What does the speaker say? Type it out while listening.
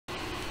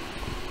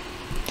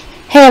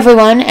Hey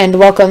everyone, and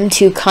welcome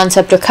to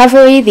Concept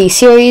Recovery, the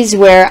series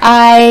where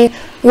I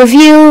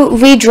review,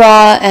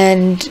 redraw,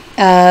 and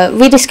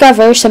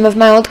rediscover some of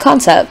my old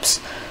concepts,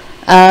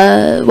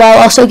 while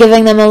also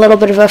giving them a little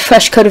bit of a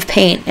fresh coat of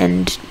paint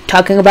and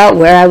talking about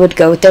where I would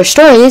go with their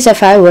stories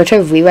if I were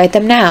to rewrite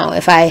them now,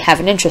 if I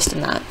have an interest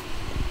in that.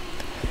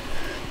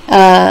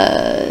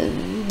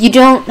 You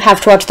don't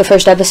have to watch the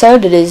first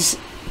episode. It is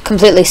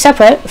completely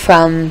separate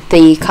from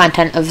the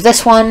content of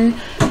this one.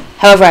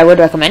 However, I would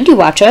recommend you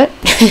watch it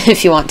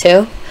if you want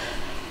to.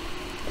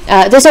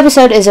 This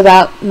episode is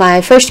about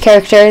my first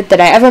character that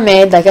I ever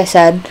made, like I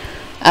said,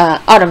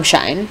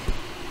 Autumnshine.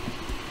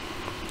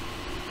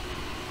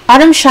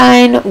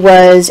 Autumnshine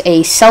was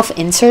a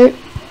self-insert.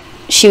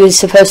 She was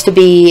supposed to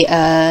be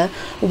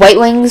White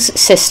Wing's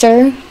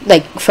sister,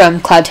 like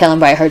from Cloudtail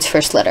and Briarheart's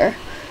first litter.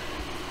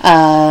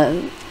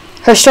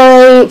 Her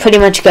story pretty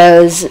much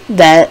goes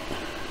that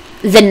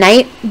the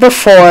night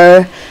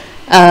before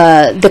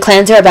the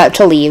clans are about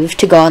to leave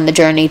to go on the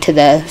journey to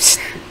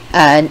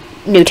the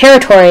new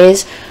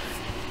territories,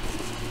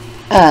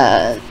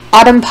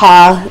 Autumn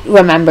Paw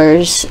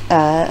remembers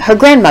her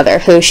grandmother,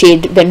 who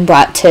she'd been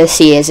brought to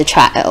see as a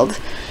child.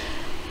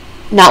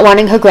 Not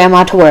wanting her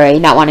grandma to worry,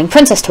 not wanting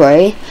Princess to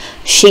worry,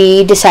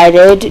 she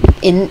decided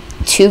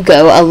to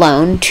go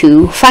alone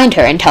to find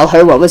her and tell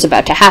her what was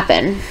about to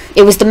happen.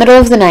 It was the middle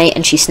of the night,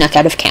 and she snuck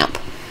out of camp.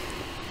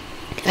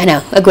 I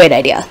know, a great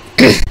idea.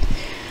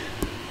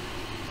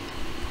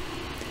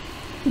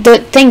 The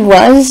thing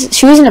was,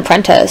 she was an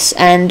apprentice,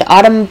 and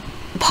Autumn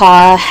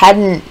Paw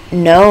hadn't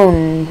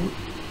known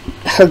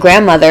her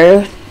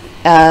grandmother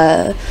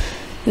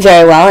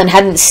very well and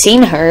hadn't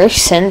seen her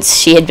since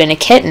she had been a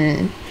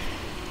kitten.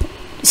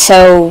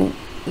 So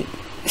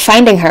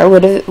finding her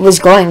was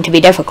going to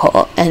be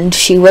difficult, and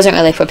she wasn't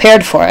really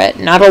prepared for it.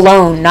 Not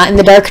alone, not in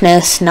the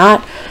darkness,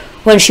 not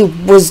when she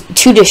was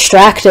too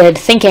distracted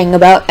thinking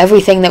about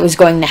everything that was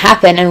going to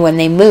happen and when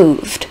they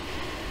moved.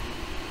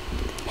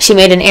 She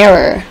made an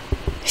error.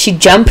 She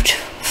jumped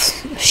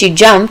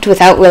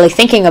without really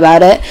thinking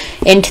about it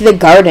into the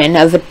garden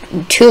of a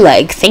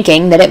two-leg,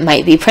 thinking that it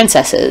might be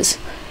princesses.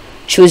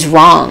 She was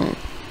wrong.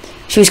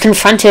 She was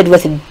confronted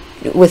with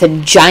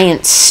a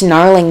giant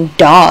snarling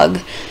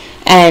dog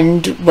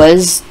and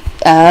was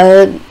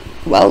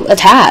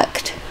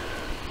attacked.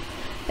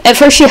 At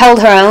first she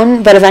held her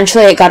own, but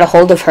eventually it got a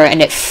hold of her and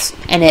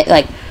it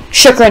like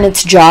shook her in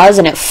its jaws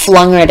and it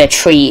flung her at a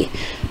tree.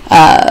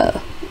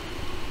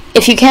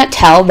 If you can't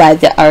tell by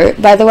the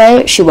art, by the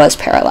way, she was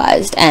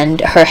paralyzed,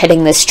 and her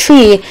hitting this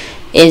tree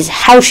is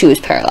how she was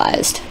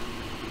paralyzed.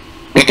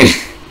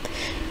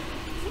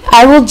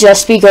 I will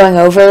just be going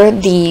over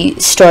the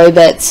story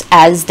bits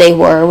as they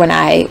were when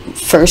I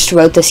first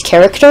wrote this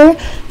character,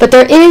 but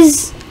there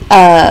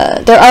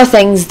are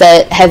things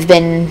that have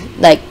been,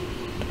 like,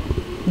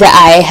 that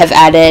I have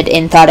added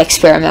in thought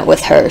experiment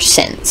with her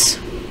since.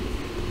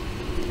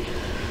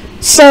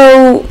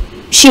 So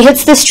she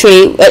hits this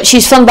tree.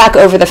 She's flung back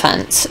over the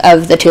fence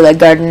of the two-leg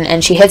garden,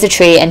 and she hits a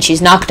tree, and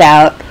she's knocked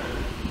out,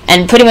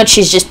 and pretty much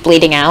she's just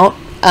bleeding out,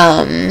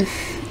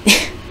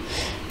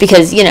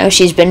 because, you know,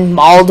 she's been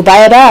mauled by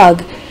a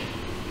dog,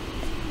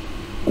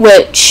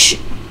 which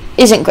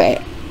isn't great.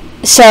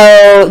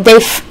 So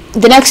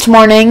the next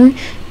morning,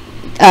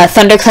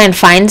 ThunderClan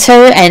finds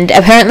her, and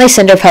apparently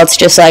Cinderpelt's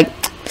just like,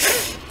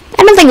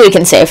 I don't think we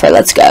can save her,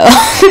 let's go.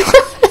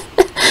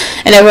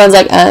 And everyone's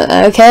like,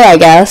 okay, I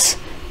guess.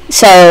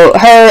 So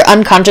her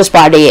unconscious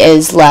body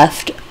is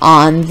left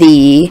on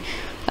the,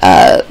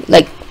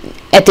 like,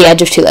 at the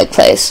edge of Two-Leg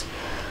Place.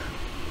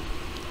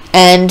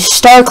 And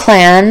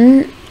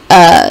StarClan,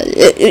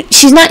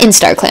 she's not in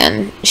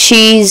StarClan.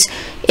 She's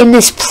in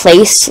this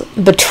place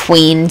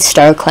between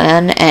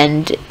StarClan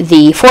and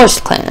the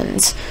Forest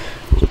Clans.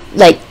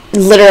 Like,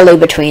 literally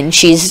between.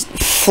 She's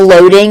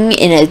floating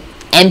in an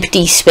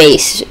empty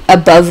space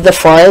above the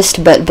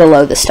forest, but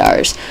below the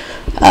stars.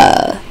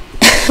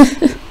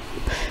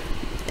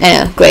 I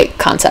know, great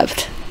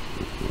concept.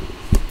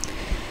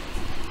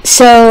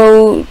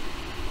 So,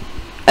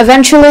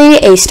 eventually,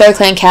 a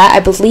StarClan cat, I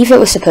believe it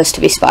was supposed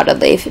to be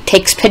Spotted Leaf,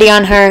 takes pity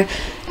on her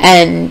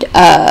and,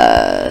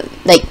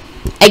 like,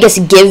 I guess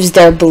gives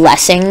their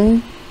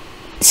blessing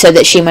so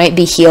that she might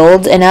be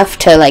healed enough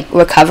to, like,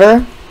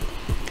 recover.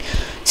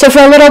 So for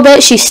a little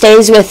bit, she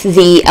stays with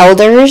the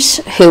elders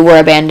who were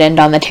abandoned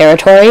on the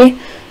territory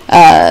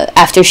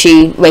after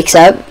she wakes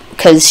up,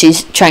 because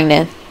she's trying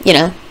to, you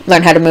know,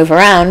 learn how to move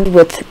around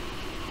with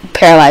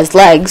paralyzed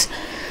legs.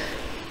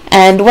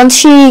 And once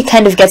she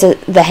kind of gets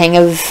the hang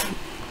of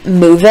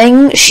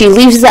moving, she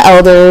leaves the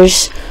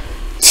elders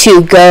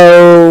to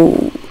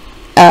go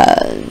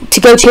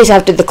chase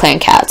after the clan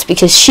cats,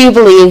 because she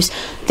believes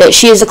that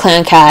she is a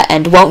clan cat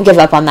and won't give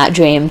up on that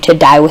dream to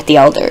die with the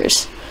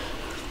elders.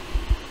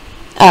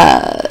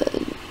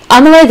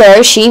 On the way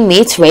there, she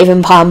meets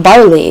Ravenpaw and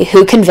Barley,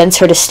 who convince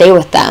her to stay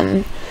with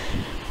them.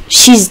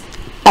 She's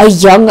a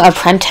young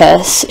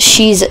apprentice.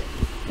 She's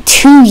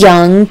too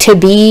young to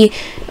be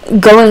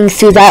going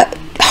through that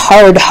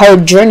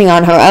hard journey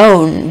on her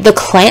own. They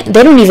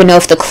don't even know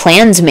if the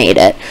clans made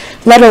it.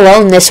 let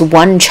alone this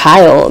one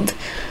child.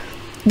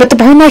 But the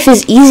barn life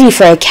is easy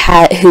for a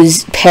cat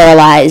who's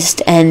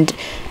paralyzed and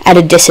at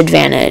a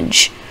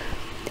disadvantage.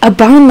 A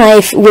barn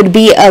life would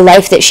be a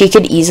life that she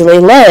could easily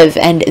live,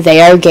 and they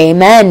are gay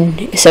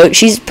men, so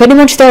she's pretty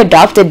much their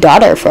adopted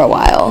daughter for a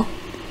while.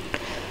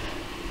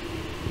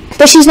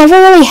 But she's never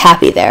really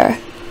happy there.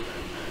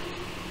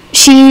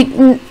 She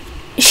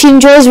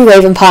enjoys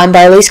Ravenpaw and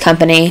Barley's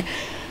company,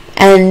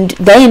 and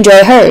they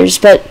enjoy hers,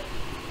 but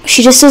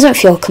she just doesn't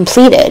feel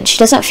completed. She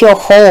doesn't feel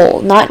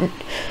whole, not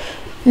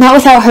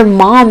without her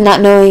mom not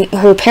knowing,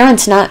 her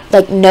parents not,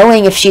 like,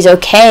 knowing if she's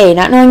okay,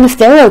 not knowing if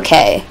they're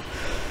okay.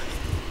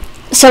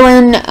 So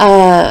when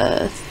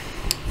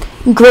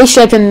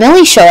Graystripe and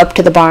Millie show up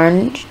to the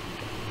barn,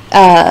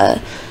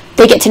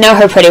 they get to know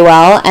her pretty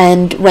well,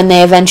 and when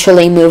they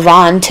eventually move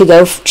on to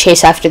go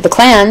chase after the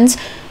clans,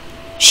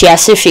 she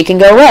asks if she can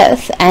go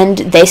with, and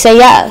they say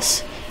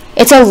yes.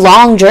 It's a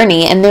long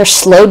journey, and they're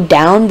slowed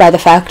down by the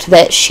fact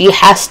that she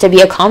has to be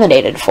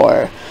accommodated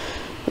for.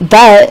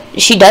 But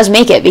she does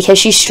make it because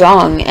she's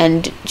strong,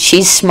 and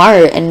she's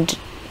smart, and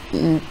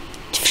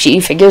she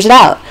figures it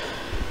out.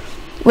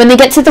 When they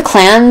get to the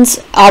clans,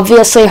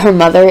 obviously her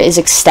mother is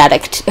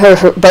ecstatic.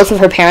 Both of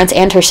her parents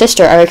and her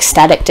sister are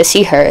ecstatic to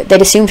see her.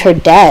 They'd assumed her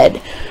dead.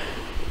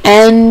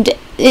 And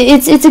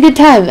it's a good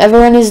time.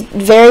 Everyone is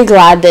very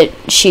glad that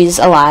she's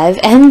alive,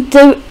 and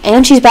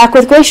she's back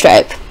with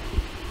Graystripe.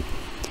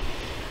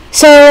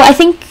 So I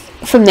think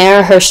from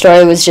there her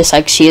story was just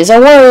like, she is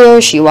a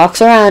warrior, she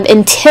walks around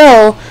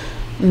until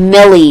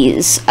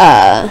Millie's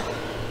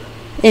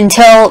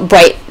until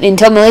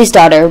Millie's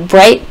daughter,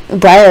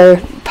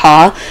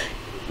 Briarpaw,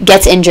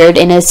 gets injured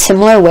in a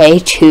similar way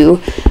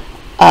to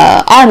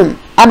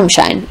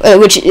Autumnshine,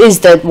 which is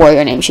the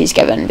warrior name she's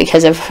given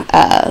because of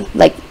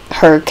like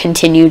her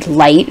continued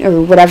light or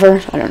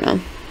whatever. I don't know.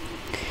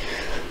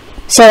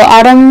 So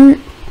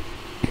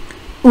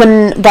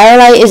when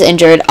Briarlight is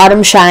injured,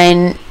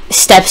 Autumnshine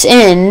steps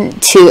in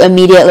to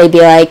immediately be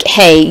like,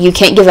 hey, you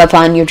can't give up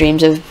on your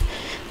dreams of,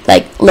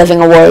 like,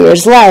 living a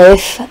warrior's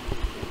life.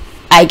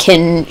 I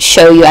can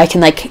show you, I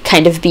can, like,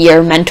 kind of be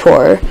your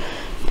mentor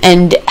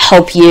and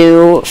help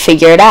you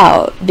figure it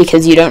out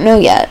because you don't know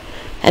yet.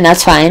 And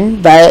that's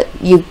fine, but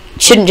you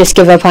shouldn't just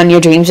give up on your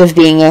dreams of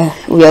being a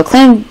real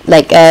clan,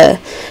 like,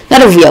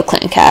 not a real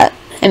clan cat.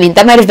 I mean,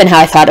 that might have been how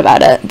I thought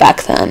about it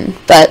back then,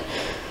 but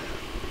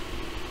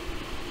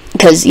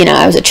because, you know,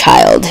 I was a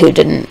child who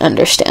didn't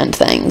understand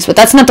things, but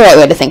that's not the right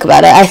way to think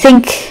about it. I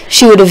think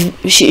she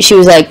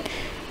was like,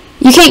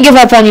 you can't give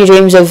up on your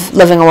dreams of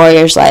living a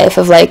warrior's life,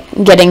 of, like,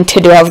 getting to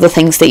do all of the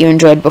things that you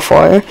enjoyed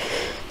before.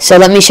 So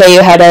let me show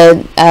you how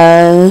to,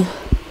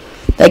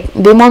 like,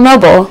 be more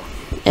mobile.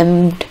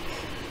 And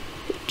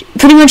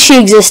pretty much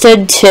she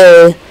existed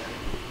to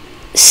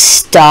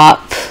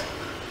stop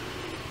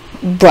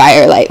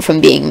Briarlight from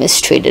being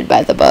mistreated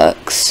by the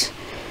books.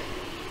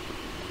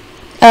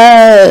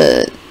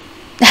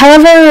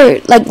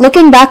 However, like,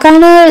 looking back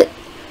on it,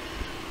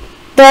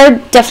 there are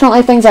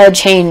definitely things I would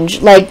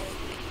change. Like,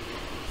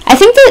 I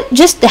think that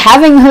just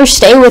having her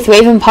stay with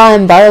Ravenpaw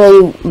and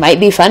Barley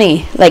might be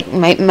funny. Like,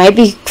 might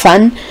be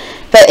fun.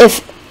 But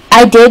if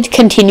I did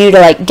continue to,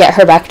 like, get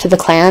her back to the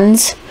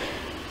clans,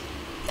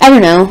 I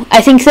don't know.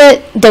 I think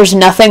that there's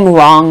nothing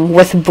wrong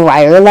with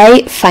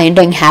Briarlight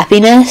finding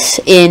happiness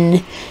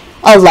in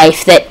a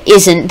life that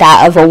isn't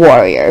that of a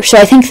warrior. So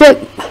I think that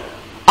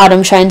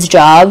Autumnshine's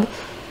job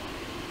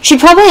should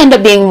probably end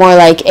up being more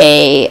like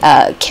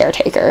a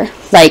caretaker.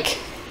 Like,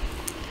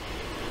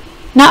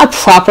 not a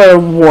proper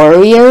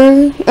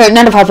warrior, or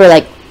not a proper,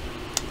 like,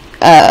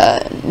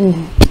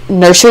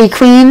 nursery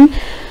queen,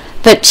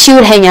 but she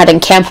would hang out in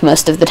camp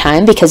most of the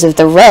time because of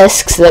the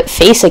risks that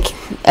face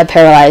a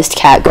paralyzed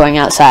cat going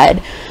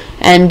outside.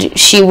 And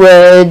she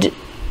would,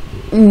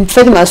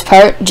 for the most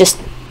part, just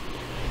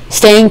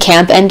stay in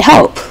camp and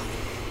help.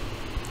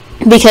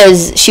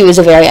 Because she was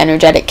a very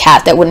energetic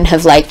cat that wouldn't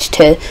have liked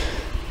to,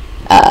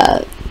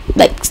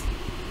 like,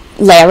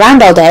 lay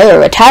around all day or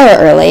retire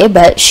early,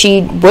 but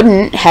she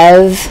wouldn't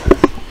have,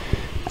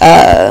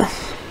 I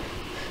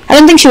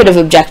don't think she would have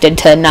objected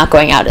to not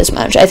going out as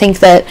much. I think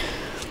that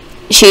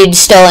she'd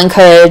still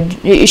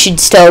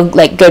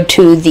like go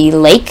to the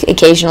lake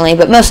occasionally,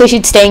 but mostly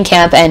she'd stay in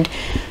camp and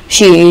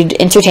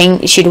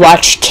she'd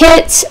watch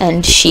kits,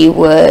 and she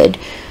would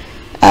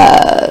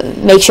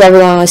make sure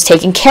everyone was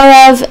taken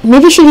care of.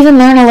 Maybe she'd even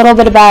learn a little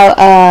bit about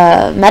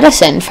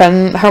medicine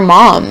from her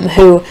mom,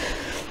 who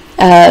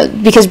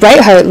because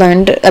Brightheart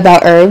learned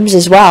about herbs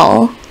as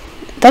well.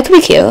 That could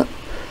be cute.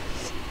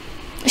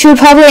 She would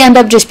probably end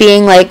up just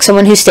being like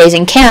someone who stays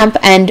in camp,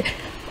 and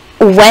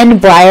when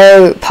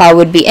Briarpaw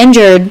would be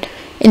injured,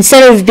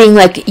 instead of being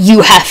like,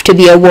 you have to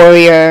be a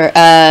warrior,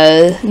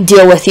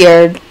 deal with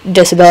your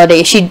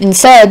disability, she'd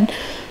instead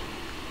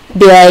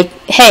be like,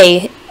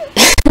 hey,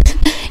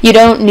 you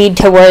don't need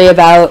to worry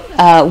about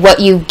what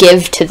you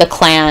give to the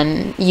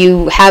clan.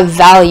 You have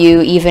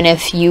value even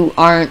if you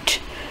aren't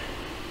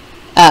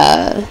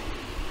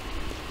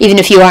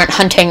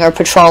hunting or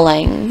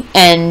patrolling,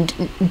 and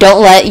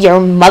don't let your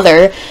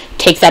mother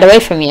take that away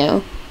from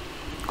you.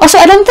 Also,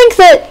 I don't think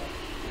that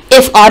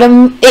if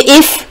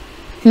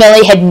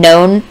Millie had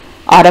known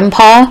Autumn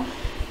Paw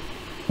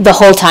the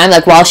whole time,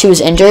 like while she was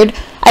injured,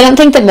 I don't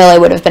think that Millie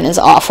would have been as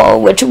awful,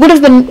 which would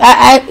have been,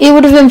 it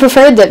would have been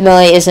preferred that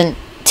Millie isn't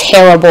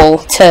terrible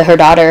to her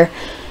daughter.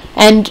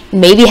 And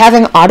maybe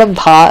having Autumn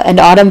Paw, and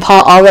Autumn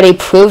Paw already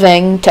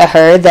proving to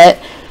her that,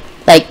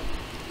 like,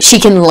 she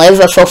can live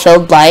a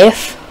fulfilled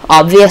life,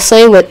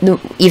 obviously,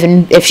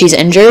 even if she's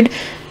injured,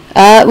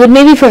 would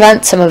maybe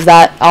prevent some of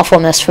that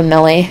awfulness from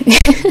Millie.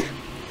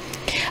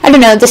 I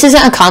don't know, this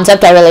isn't a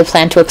concept I really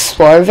plan to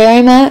explore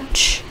very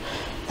much.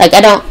 Like,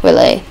 I don't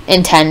really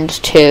intend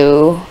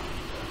to...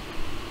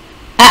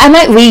 I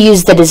might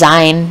reuse the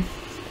design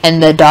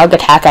and the dog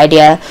attack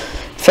idea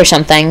for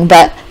something,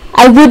 but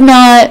I would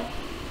not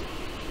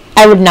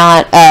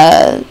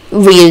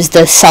reuse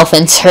the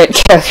self-insert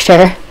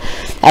character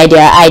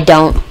idea.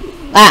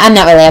 I'm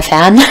not really a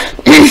fan.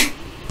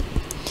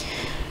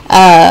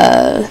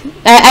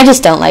 I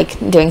just don't like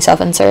doing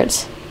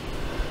self-inserts.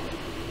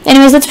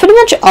 Anyways, that's pretty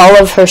much all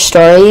of her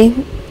story.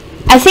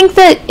 I think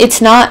that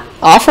it's not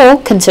awful,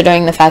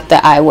 considering the fact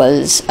that I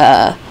was,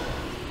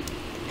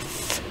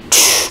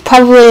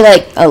 probably,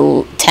 like,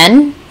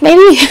 10,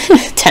 maybe?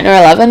 10 or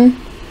 11?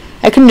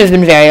 I couldn't have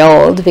been very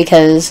old,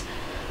 because,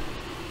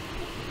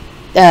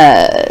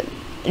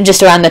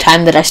 just around the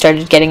time that I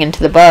started getting into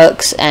the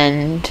books,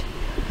 and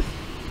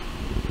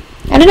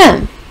I don't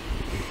know.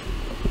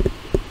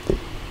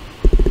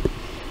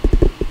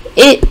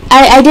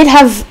 I did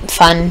have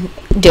fun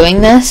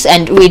doing this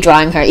and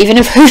redrawing her, even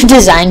if her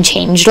design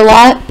changed a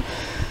lot.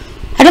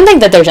 I don't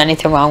think that there's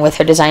anything wrong with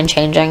her design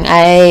changing.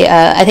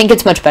 I think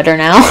it's much better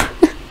now.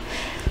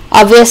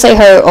 Obviously,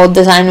 her old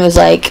design was,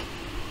 like,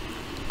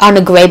 on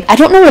a gray... I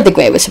don't know where the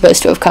gray was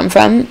supposed to have come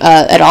from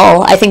at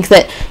all. I think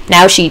that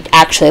now she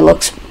actually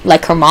looks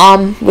like her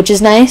mom, which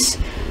is nice.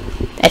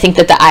 I think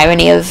that the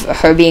irony of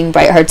her being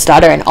Brightheart's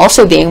daughter and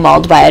also being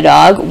mauled by a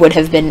dog would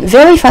have been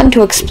very fun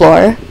to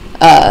explore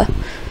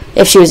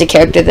if she was a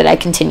character that I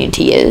continued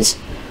to use.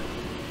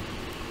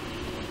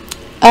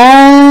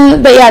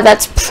 But yeah,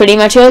 that's pretty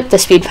much it. The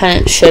speed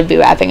pen should be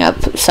wrapping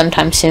up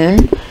sometime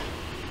soon.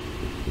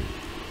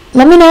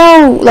 Let me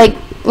know, like,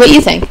 what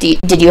you think.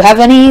 Did you have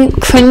any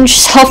cringe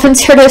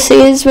self-insert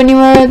essays when you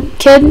were a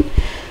kid?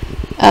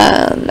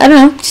 I don't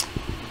know.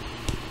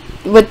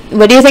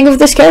 What do you think of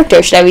this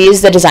character? Should I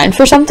reuse the design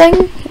for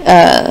something?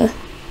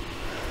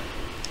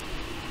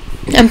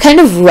 I'm kind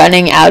of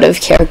running out of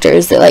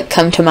characters that, like,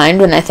 come to mind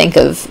when I think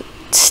of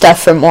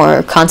stuff for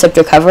more concept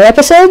or cover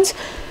episodes.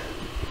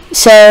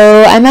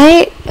 So I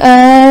might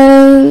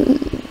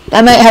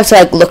have to,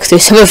 like, look through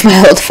some of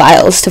my old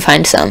files to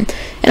find some.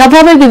 And I'll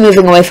probably be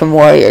moving away from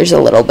Warriors a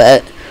little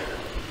bit.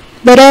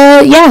 But,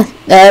 yeah,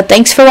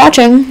 thanks for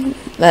watching.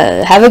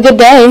 Have a good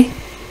day.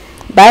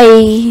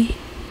 Bye.